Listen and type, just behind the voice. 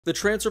The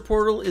transfer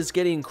portal is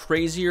getting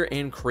crazier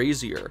and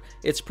crazier.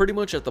 It's pretty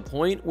much at the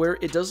point where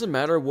it doesn't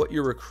matter what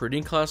your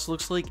recruiting class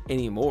looks like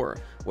anymore.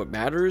 What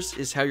matters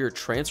is how your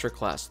transfer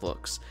class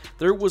looks.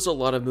 There was a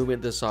lot of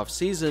movement this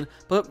offseason,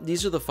 but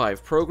these are the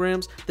 5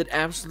 programs that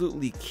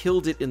absolutely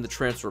killed it in the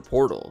transfer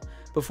portal.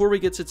 Before we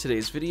get to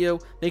today's video,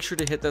 make sure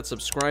to hit that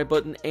subscribe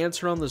button and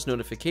turn on those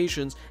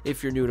notifications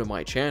if you're new to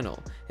my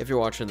channel. If you're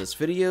watching this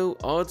video,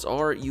 odds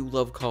are you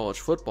love college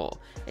football,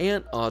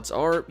 and odds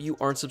are you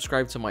aren't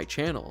subscribed to my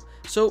channel.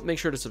 So make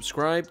sure to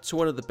subscribe to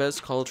one of the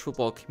best college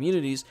football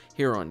communities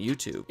here on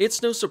YouTube.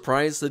 It's no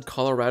surprise that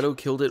Colorado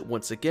killed it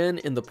once again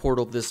in the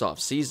portal this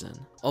offseason.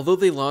 Although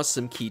they lost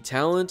some key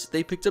talent,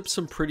 they picked up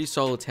some pretty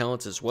solid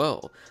talent as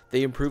well.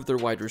 They improved their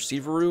wide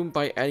receiver room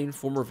by adding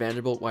former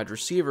Vanderbilt wide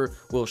receiver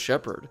Will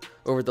Shepherd.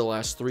 Over the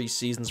last 3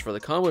 seasons for the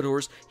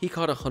Commodores, he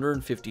caught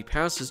 150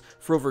 passes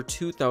for over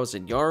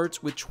 2,000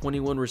 yards with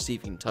 21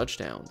 receiving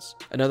touchdowns.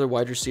 Another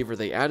wide receiver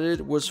they added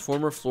was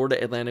former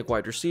Florida Atlantic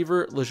wide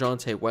receiver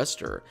LeJontay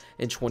Wester.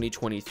 In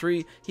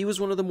 2023, he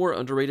was one of the more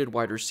underrated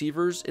wide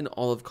receivers in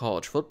all of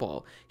college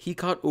football. He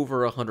caught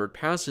over 100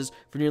 passes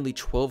for nearly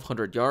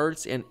 1,200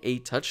 yards and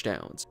 8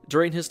 touchdowns.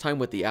 During his time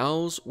with the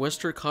Owls,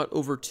 Wester caught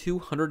over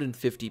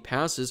 250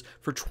 passes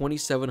for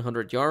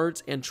 2,700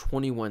 yards and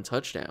 21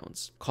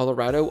 touchdowns.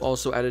 Colorado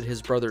also added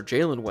his brother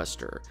Jalen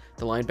Wester.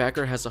 The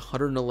linebacker has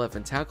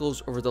 111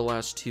 tackles over the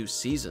last 2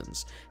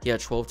 seasons. He had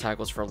 12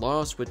 tackles for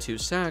loss with 2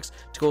 sacks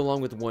to go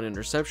along with 1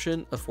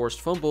 interception, a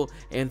forced fumble,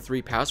 and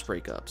 3 pass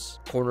breakups.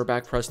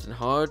 Cornerback Preston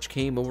Hodge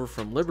came over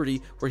from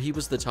Liberty, where he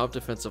was the top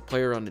defensive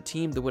player on a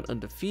team that went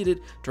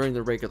undefeated during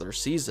the regular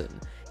season.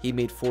 He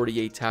made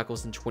 48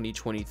 tackles in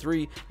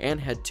 2023 and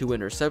had 2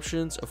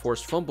 interceptions, a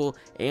forced fumble,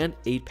 and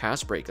 8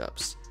 pass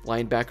breakups.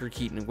 Linebacker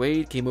Keaton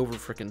Wade came over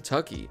for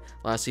Kentucky.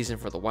 Last season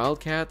for the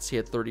Wildcats, he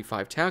had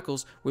 35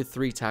 tackles with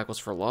 3 tackles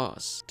for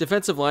loss.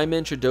 Defensive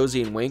lineman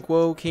Chidozie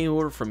Nwankwo came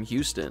over from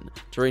Houston.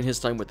 During his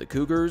time with the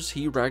Cougars,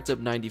 he racked up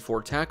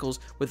 94 tackles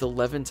with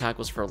 11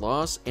 tackles for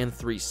loss and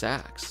 3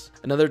 sacks.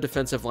 Another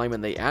defensive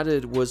lineman they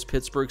added was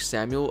Pittsburgh's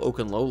Samuel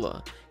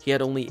Okunlola. He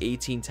had only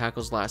 18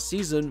 tackles last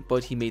season,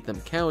 but he made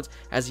them count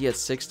as he had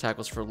 6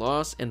 tackles for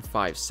loss and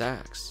 5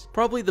 sacks.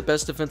 Probably the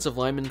best defensive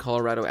lineman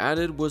Colorado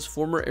added was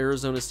former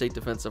Arizona State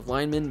defensive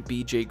lineman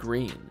BJ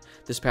Green.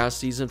 This past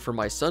season for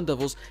my Sun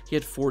Devils, he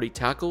had 40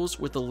 tackles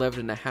with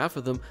 11.5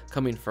 of them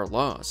coming for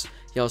loss.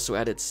 He also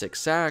added 6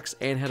 sacks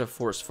and had a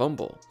forced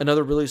fumble.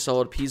 Another really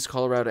solid piece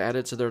Colorado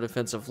added to their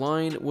defensive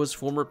line was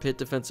former Pitt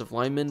defensive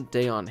lineman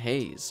Deion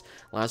Hayes.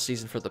 Last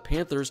season for the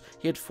Panthers,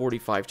 he had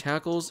 45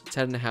 tackles,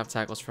 10.5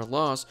 tackles for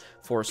loss,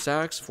 4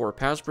 sacks, 4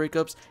 pass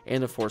breakups,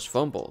 and a forced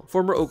fumble.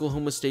 Former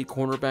Oklahoma State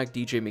cornerback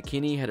DJ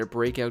McKinney had a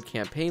breakout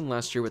campaign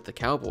last year with the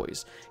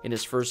Cowboys. In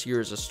his first year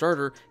as a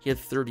starter, he had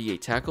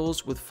 38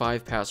 tackles with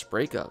 5 pass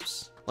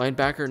breakups.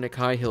 Linebacker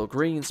Nakai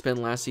Hill-Green spent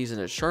last season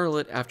at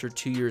Charlotte after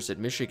 2 years at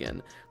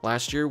Michigan.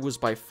 Last year was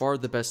by far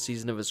the best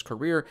season of his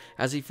career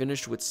as he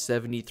finished with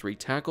 73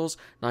 tackles,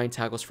 9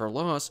 tackles for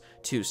loss,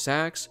 2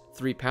 sacks,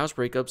 3 pass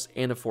breakups,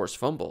 and a forced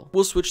fumble.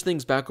 We'll switch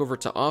things back over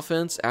to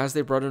offense as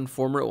they brought in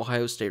former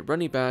Ohio State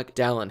running back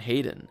Dallin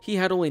Hayden. He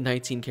had only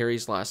 19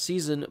 carries last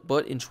season,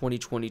 but in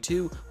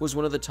 2022 was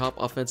one of the top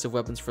offensive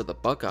weapons for the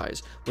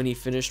Buckeyes when he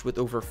finished with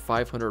over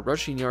 500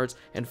 rushing yards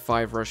and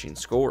 5 rushing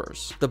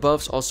scores. The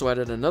Buffs also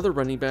added another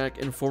running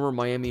back and former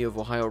Miami of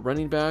Ohio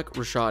running back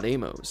Rashad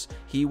Amos.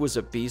 He was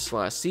a beast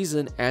last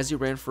season as he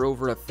ran for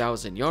over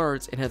 1,000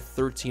 yards and had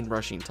 13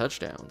 rushing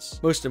touchdowns.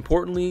 Most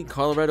importantly,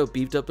 Colorado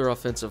beefed up their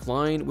offensive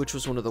line, which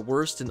was one of the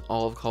worst in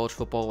all of college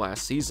football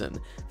last season.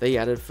 They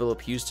added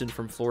Phillip Houston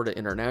from Florida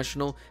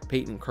International,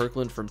 Peyton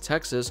Kirkland from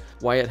Texas,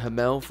 Wyatt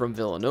Hamel from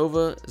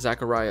Villanova,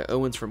 Zachariah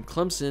Owens from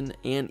Clemson,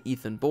 and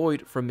Ethan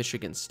Boyd from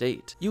Michigan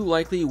State. You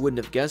likely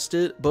wouldn't have guessed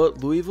it,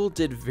 but Louisville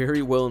did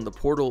very well in the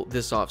portal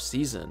this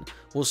offseason.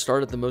 We'll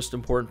start at the most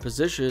important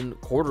position,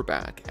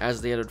 quarterback,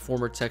 as they added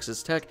former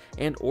Texas Tech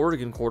and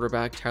Oregon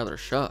quarterback Tyler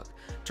Shough.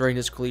 During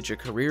his collegiate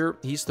career,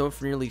 he's thrown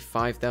for nearly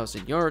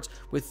 5,000 yards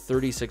with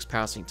 36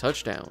 passing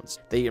touchdowns.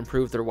 They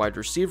improved their wide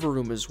receiver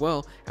room as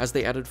well as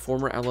they added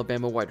former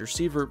Alabama wide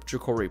receiver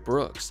Ja'Cory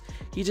Brooks.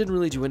 He didn't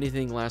really do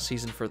anything last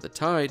season for the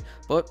Tide,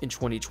 but in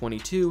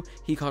 2022,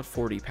 he caught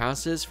 40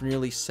 passes for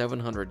nearly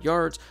 700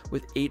 yards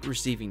with 8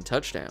 receiving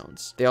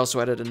touchdowns. They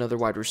also added another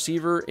wide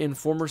receiver in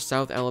former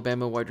South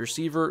Alabama wide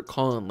receiver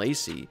Colin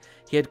Lacey.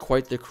 He had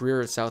quite the career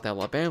at South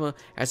Alabama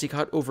as he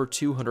caught over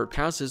 200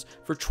 passes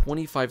for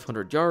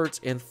 2,500 yards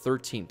and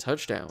 13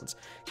 touchdowns.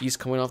 He's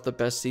coming off the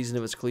best season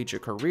of his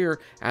collegiate career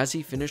as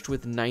he finished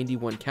with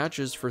 91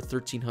 catches for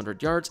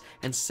 1,300 yards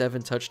and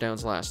 7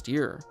 touchdowns last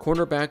year.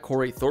 Cornerback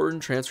Corey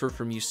Thornton transferred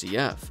from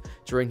UCF.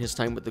 During his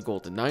time with the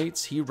Golden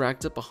Knights, he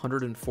racked up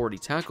 140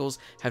 tackles,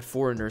 had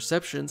 4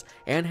 interceptions,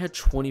 and had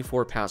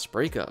 24 pass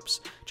breakups.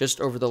 Just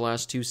over the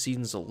last 2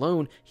 seasons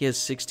alone, he has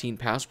 16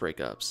 pass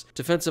breakups.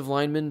 Defensive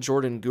lineman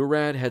Jordan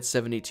Gurad had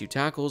 72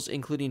 tackles,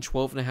 including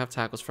 12.5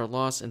 tackles for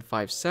loss and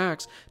 5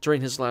 sacks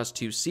during his last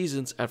 2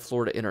 seasons at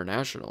Florida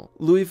International.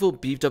 Louisville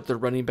beefed up their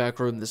running back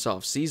room this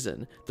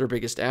offseason. Their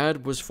biggest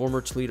add was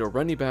former Toledo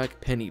running back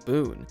Penny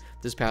Boone.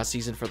 This past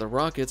season for the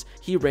Rockets,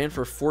 he ran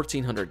for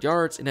 1,400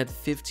 yards and had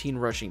 15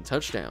 rushing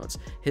touchdowns.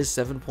 His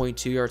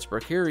 7.2 yards per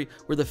carry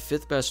were the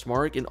 5th best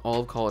mark in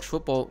all of college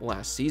football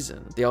last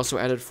season. They also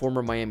added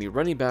former Miami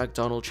running back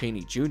Donald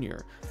Chaney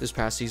Jr. This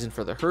past season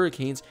for the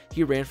Hurricanes,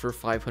 he ran for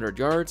 500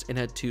 yards and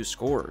had 2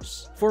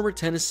 scores. Former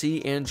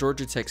Tennessee and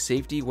Georgia Tech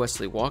safety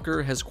Wesley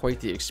Walker has quite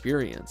the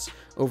experience.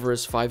 Over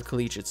his 5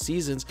 collegiate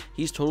seasons,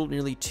 he's totaled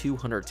nearly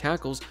 200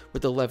 tackles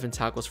with 11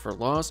 tackles for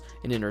loss,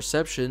 an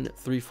interception,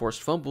 3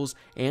 forced fumbles,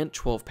 and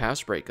 12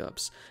 pass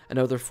breakups.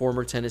 Another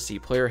former Tennessee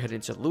player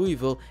heading to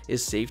Louisville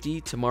is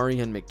safety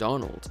Tamarian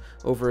McDonald.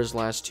 Over his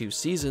last 2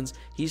 seasons,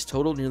 he's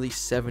totaled nearly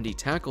 70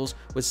 tackles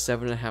with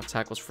 7.5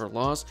 tackles for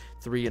loss,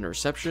 3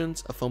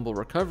 interceptions, a fumble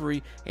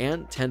recovery,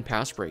 and 10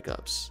 pass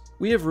breakups.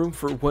 We have room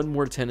for one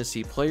more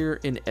Tennessee player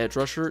in edge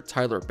rusher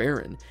Tyler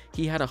Barron.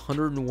 He had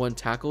 101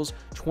 tackles,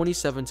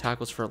 27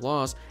 tackles for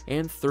loss,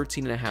 and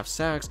 13.5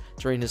 sacks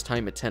during his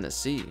time at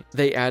Tennessee.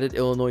 They added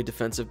Illinois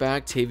defensive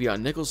back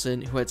Tavion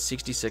Nicholson, who had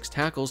 66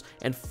 tackles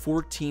and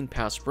 14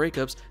 pass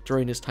breakups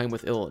during his time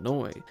with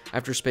Illinois.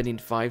 After spending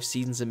 5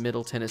 seasons in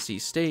Middle Tennessee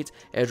State,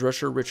 edge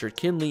rusher Richard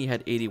Kinley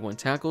had 81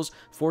 tackles,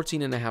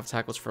 14.5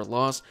 tackles for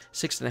loss,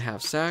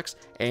 6.5 sacks,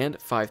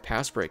 and 5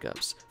 pass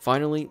breakups.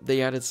 Finally,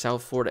 they added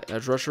South Florida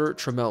edge rusher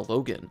Tramel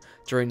Logan.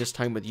 During his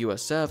time with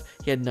USF,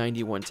 he had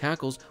 91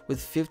 tackles with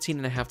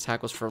 15.5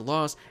 tackles for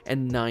loss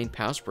and 9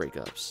 pass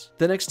breakups.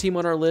 The next team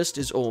on our list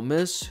is Ole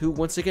Miss, who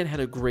once again had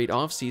a great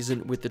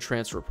offseason with the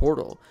transfer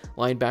portal.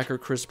 Linebacker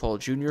Chris Paul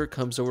Jr.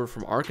 comes over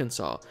from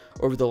Arkansas.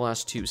 Over the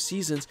last 2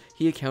 seasons,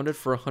 he accounted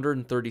for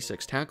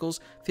 136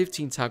 tackles,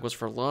 15 tackles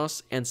for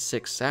loss, and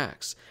 6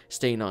 sacks.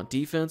 Staying on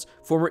defense,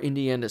 former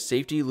Indiana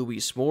safety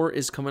Luis Moore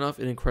is coming off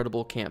an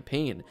incredible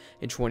campaign.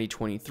 In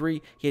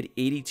 2023, he had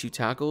 82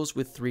 tackles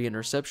with 3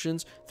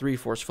 interceptions, 3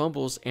 forced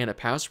fumbles, and a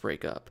pass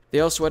breakup. They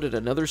also added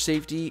another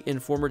safety in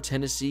former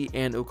Tennessee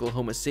and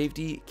Oklahoma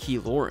safety Key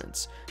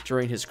Lawrence.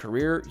 During his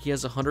career, he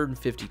has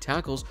 150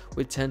 tackles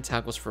with 10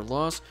 tackles for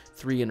loss,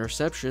 3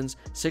 interceptions,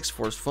 6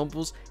 forced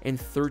fumbles, and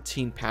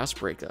 13 pass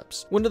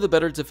breakups. One of the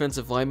better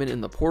defensive linemen in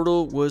the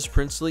portal was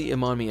Princely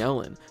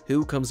Imamielen,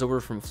 who comes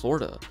over from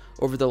Florida.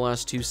 Over the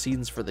last 2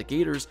 seasons for the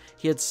Gators,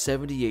 he had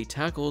 78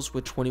 tackles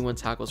with 21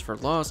 tackles for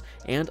loss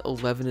and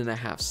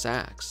 11.5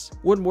 sacks.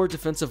 One more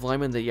defensive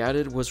lineman they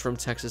added was from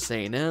Texas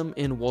A&M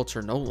in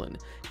Walter Nolan.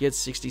 He had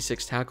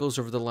 66 tackles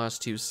over the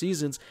last 2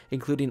 seasons,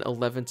 including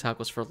 11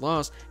 tackles for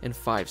loss and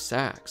 5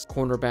 sacks.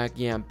 Cornerback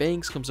Yam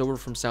Banks comes over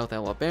from South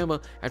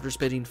Alabama after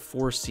spending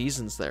 4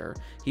 seasons there.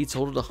 He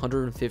totaled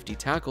 150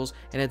 tackles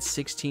and had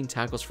 16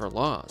 tackles for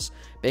loss.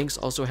 Banks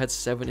also had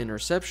 7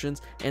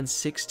 interceptions and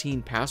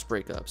 16 pass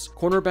breakups.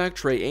 Cornerback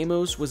Trey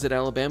Amos was at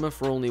Alabama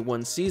for only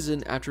 1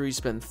 season after he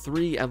spent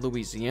 3 at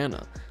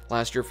Louisiana.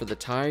 Last year for the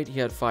Tide,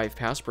 he had 5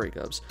 pass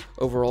breakups.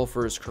 Overall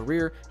for his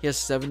career, he has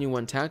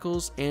 71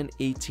 tackles and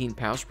 18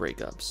 pass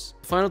breakups.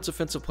 The final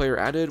defensive player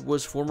added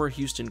was former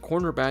Houston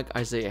cornerback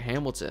Isaiah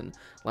Hamilton.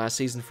 Last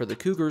season for the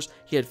Cougars,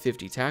 he had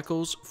 50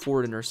 tackles,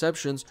 4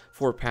 interceptions,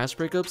 4 pass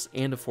breakups,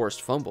 and a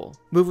forced fumble.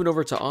 Moving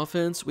over to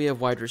offense, we have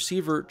wide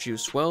receiver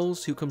Juice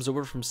Wells, who comes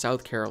over from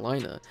South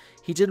Carolina.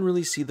 He didn't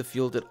really see the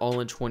field at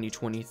all in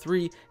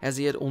 2023 as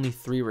he had only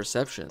 3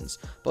 receptions,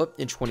 but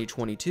in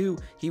 2022,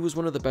 he was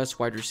one of the best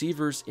wide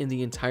receivers in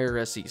the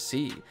entire SEC.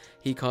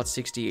 He caught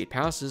 68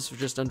 passes for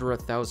just under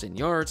 1,000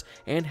 yards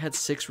and had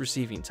 6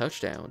 receiving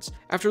touchdowns.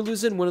 After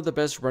losing one of the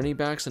best running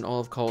backs in all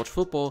of college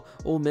football,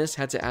 Ole Miss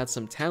had to add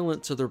some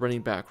talent to their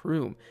running back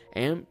room,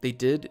 and they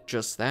did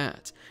just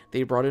that.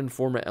 They brought in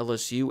former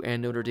LSU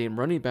and Notre Dame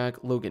running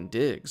back Logan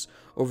Diggs.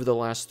 Over the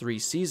last 3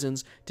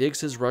 seasons,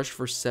 Diggs has rushed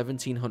for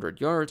 1,700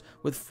 yards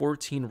with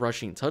 14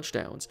 rushing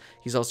touchdowns.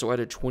 He's also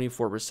added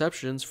 24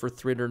 receptions for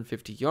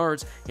 350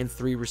 yards and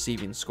 3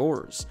 receiving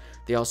scores.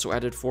 They also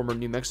added former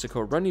New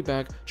Mexico running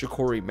back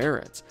Ja'Cory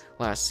Merritt.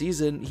 Last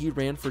season, he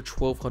ran for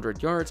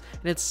 1,200 yards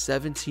and had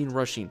 17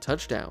 rushing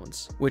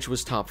touchdowns, which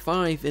was top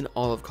 5 in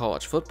all of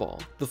college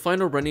football. The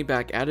final running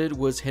back added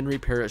was Henry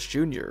Parrish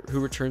Jr., who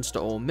returns to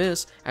Ole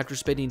Miss after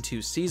spending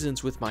 2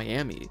 seasons with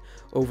Miami.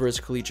 Over his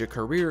collegiate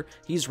career,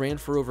 he's ran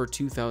for over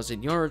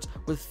 2,000 yards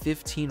with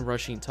 15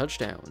 rushing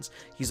touchdowns.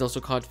 He's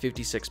also caught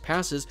 56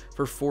 passes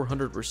for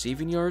 400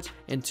 receiving yards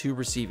and 2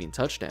 receiving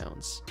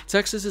touchdowns.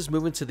 Texas is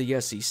moving to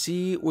the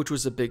SEC, which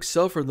was a big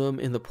sell for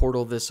them in the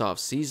portal this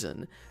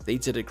offseason. They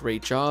did a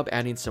great job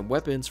adding some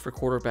weapons for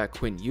quarterback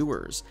Quinn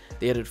Ewers.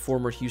 They added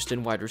former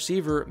Houston wide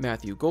receiver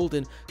Matthew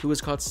Golden, who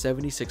has caught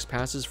 76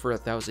 passes for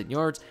 1,000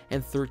 yards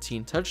and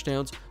 13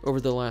 touchdowns over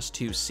the last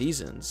 2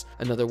 seasons.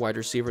 Another wide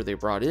receiver they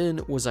brought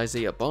in was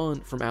Isaiah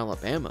Bond from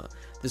Alabama.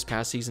 This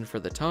past season for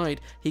the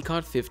Tide, he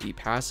caught 50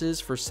 passes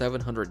for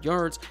 700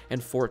 yards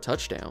and 4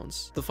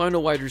 touchdowns. The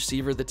final wide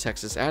receiver that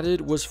Texas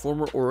added was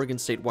former Oregon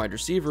State wide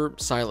receiver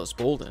Silas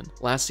Bolden.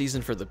 Last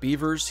season for the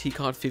Beavers, he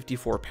caught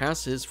 54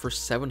 passes for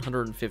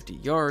 750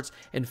 yards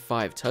and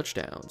 5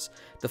 touchdowns.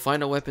 The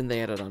final weapon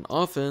they added on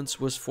offense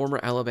was former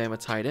Alabama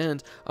tight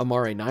end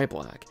Amari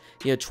Niblack.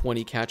 He had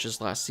 20 catches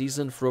last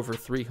season for over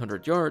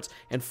 300 yards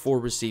and 4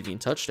 receiving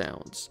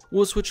touchdowns.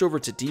 We'll switch over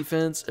to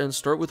defense and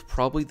start with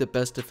probably the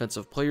best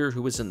defensive player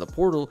who was in the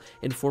portal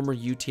in former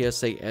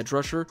UTSA edge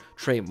rusher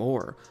Trey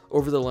Moore.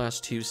 Over the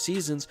last 2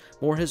 seasons,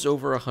 Moore has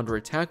over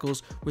 100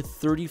 tackles with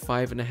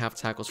 35.5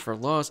 tackles for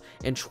loss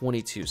and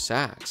 22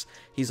 sacks.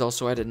 He's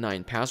also added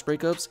 9 pass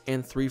breakups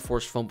and 3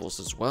 forced fumbles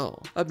as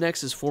well. Up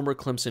next is former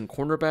Clemson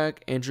cornerback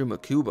Andrew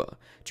Makuba.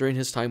 During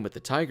his time with the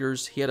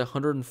Tigers, he had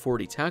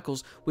 140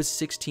 tackles with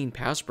 16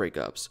 pass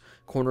breakups.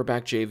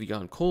 Cornerback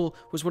Javion Cole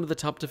was one of the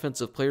top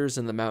defensive players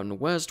in the Mountain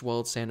West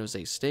while at San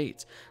Jose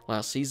State.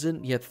 Last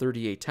season, he had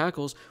 38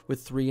 tackles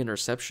with 3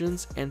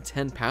 interceptions and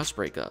 10 pass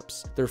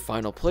breakups. Their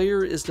final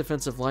player is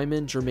defensive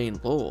lineman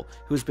Jermaine Lowell,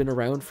 who has been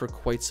around for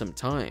quite some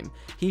time.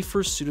 He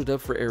first suited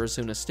up for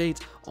Arizona State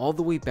all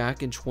the way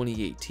back in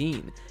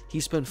 2018. He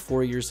spent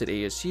 4 years at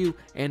ASU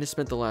and has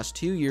spent the last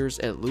 2 years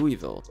at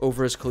Louisville.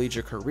 Over his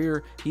collegiate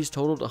career, he's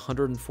totaled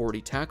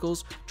 140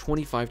 tackles,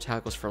 25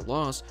 tackles for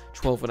loss,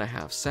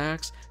 12.5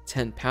 sacks,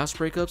 10 pass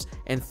breakups,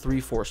 and 3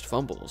 forced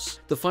fumbles.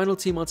 The final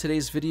team on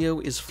today's video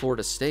is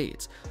Florida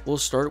State. We'll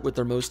start with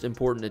their most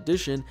important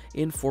addition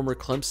in former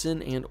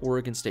Clemson and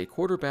Oregon State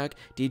quarterback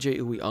DJ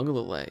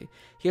Uiagalelei.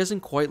 He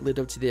hasn't quite lived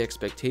up to the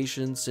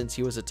expectations since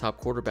he was a top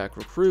quarterback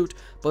recruit,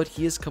 but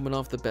he is coming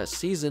off the best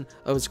season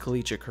of his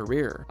collegiate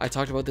career. I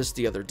talked about this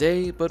the other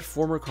day, but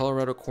former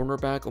Colorado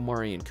cornerback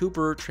Omarion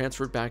Cooper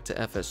transferred back to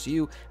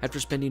FSU after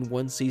spending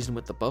 1 season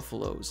with the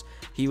Buffaloes.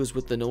 He was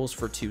with the Noles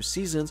for 2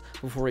 seasons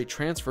before he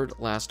transferred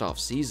last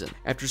offseason.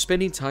 After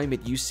spending time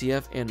at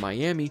UCF and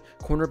Miami,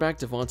 cornerback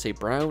Devontae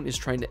Brown is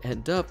trying to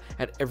end up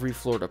at every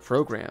Florida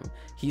program.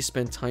 He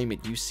spent time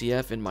at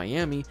UCF and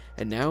Miami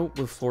and now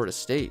with Florida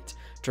State.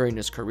 During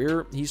his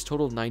career, he's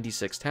totaled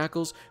 96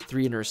 tackles,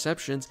 3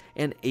 interceptions,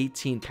 and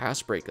 18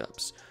 pass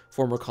breakups.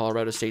 Former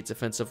Colorado State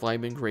defensive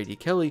lineman Grady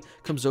Kelly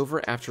comes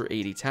over after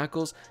 80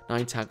 tackles,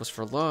 9 tackles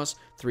for loss,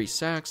 3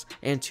 sacks,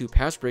 and 2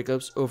 pass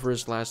breakups over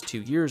his last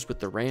 2 years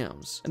with the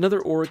Rams. Another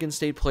Oregon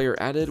State player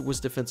added was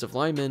defensive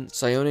lineman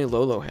Sione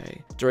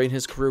Lolohe. During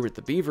his career with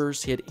the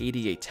Beavers, he had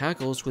 88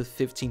 tackles with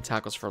 15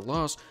 tackles for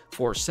loss,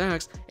 4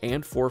 sacks,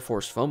 and 4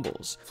 forced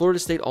fumbles. Florida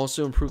State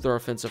also improved their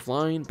offensive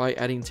line by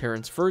adding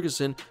Terrence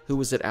Ferguson, who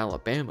was at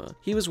Alabama.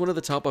 He was one of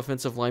the top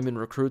offensive lineman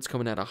recruits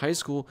coming out of high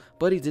school,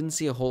 but he didn't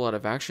see a whole lot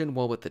of action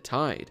while with the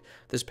Tide.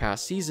 This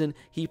past season,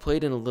 he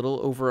played in a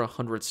little over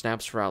 100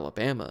 snaps for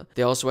Alabama.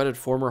 They also added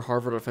former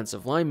Harvard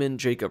offensive lineman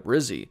Jacob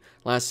Rizzi.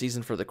 Last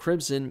season for the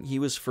Crimson, he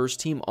was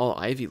first-team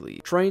All-Ivy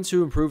League. Trying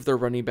to improve their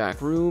running back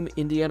room,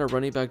 Indiana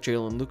running back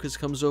Jalen Lucas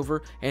comes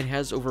over and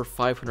has over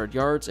 500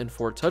 yards and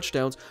 4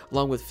 touchdowns,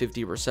 along with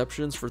 50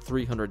 receptions for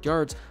 300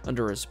 yards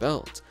under his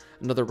belt.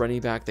 Another running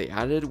back they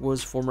added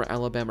was former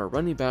Alabama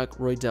running back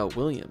Roydell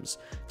Williams.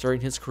 During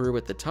his career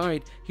with the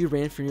Tide, he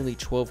ran for nearly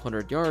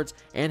 1,200 yards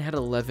and had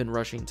 11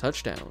 rushing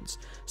touchdowns.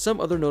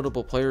 Some other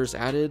notable players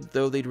added,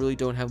 though they really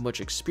don't have much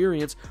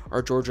experience,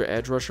 are Georgia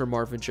edge rusher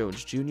Marvin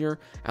Jones Jr.,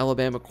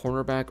 Alabama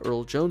cornerback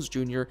Earl Jones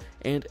Jr.,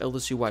 and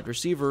LSU wide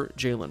receiver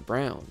Jaylen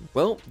Brown.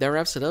 Well, that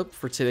wraps it up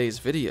for today's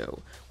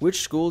video.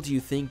 Which school do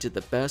you think did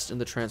the best in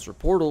the transfer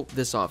portal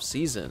this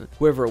offseason?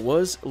 Whoever it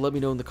was, let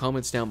me know in the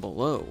comments down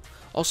below.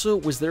 Also,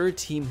 was there a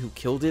team who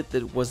killed it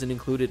that wasn't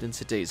included in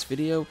today's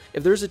video?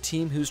 If there's a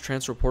team whose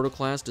transfer portal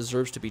class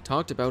deserves to be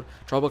talked about,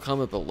 drop a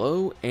comment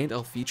below and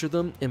I'll feature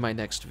them in my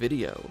next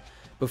video.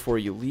 Before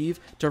you leave,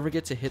 don't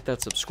forget to hit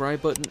that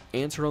subscribe button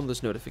and turn on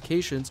those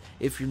notifications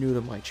if you're new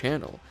to my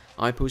channel.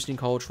 I'm posting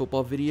college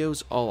football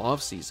videos all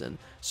off season,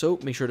 so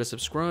make sure to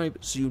subscribe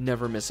so you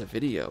never miss a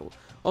video.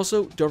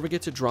 Also, don't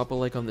forget to drop a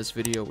like on this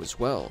video as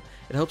well.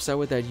 It helps out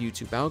with that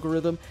YouTube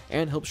algorithm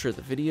and helps share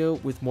the video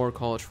with more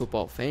college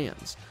football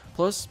fans.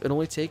 Plus, it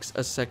only takes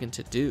a second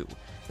to do.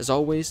 As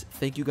always,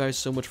 thank you guys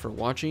so much for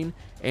watching,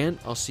 and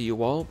I'll see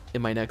you all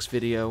in my next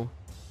video.